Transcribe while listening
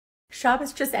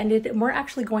Shabbos just ended, and we're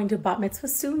actually going to bat mitzvah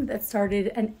soon that started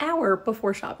an hour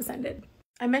before Shabbos ended.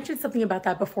 I mentioned something about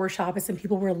that before Shabbos and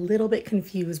people were a little bit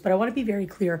confused, but I want to be very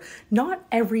clear. Not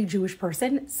every Jewish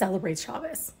person celebrates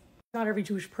Shabbos. Not every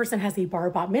Jewish person has a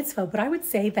bar bat mitzvah, but I would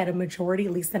say that a majority,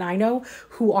 at least that I know,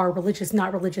 who are religious,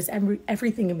 not religious,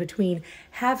 everything in between,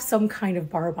 have some kind of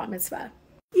bar bat mitzvah,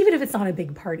 even if it's not a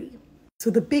big party.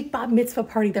 So the big bat mitzvah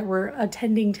party that we're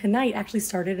attending tonight actually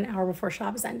started an hour before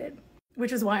Shabbos ended,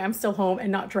 which is why I'm still home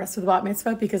and not dressed for the bat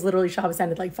mitzvah, because literally Shabbos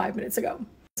ended like 5 minutes ago.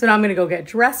 So now I'm going to go get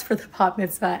dressed for the bat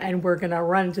mitzvah and we're going to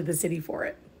run to the city for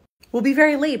it. We'll be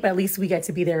very late, but at least we get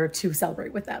to be there to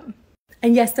celebrate with them.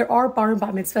 And yes, there are bar and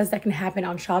bat mitzvahs that can happen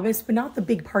on Shabbos, but not the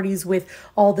big parties with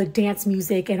all the dance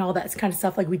music and all that kind of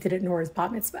stuff like we did at Nora's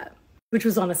bat mitzvah, which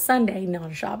was on a Sunday,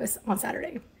 not a Shabbos, on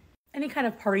Saturday. Any kind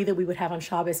of party that we would have on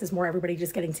Shabbos is more everybody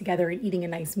just getting together and eating a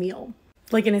nice meal,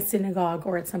 like in a synagogue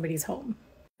or at somebody's home.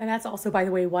 And that's also, by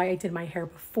the way, why I did my hair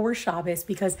before Shabbos,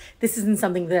 because this isn't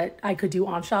something that I could do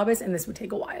on Shabbos and this would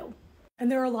take a while.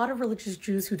 And there are a lot of religious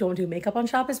Jews who don't do makeup on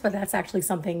Shabbos, but that's actually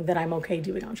something that I'm okay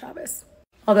doing on Shabbos.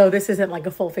 Although this isn't like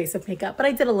a full face of makeup, but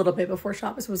I did a little bit before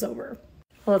Shabbos was over.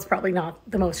 Well, it's probably not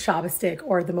the most Shabbos-tic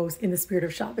or the most in the spirit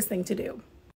of Shabbos thing to do.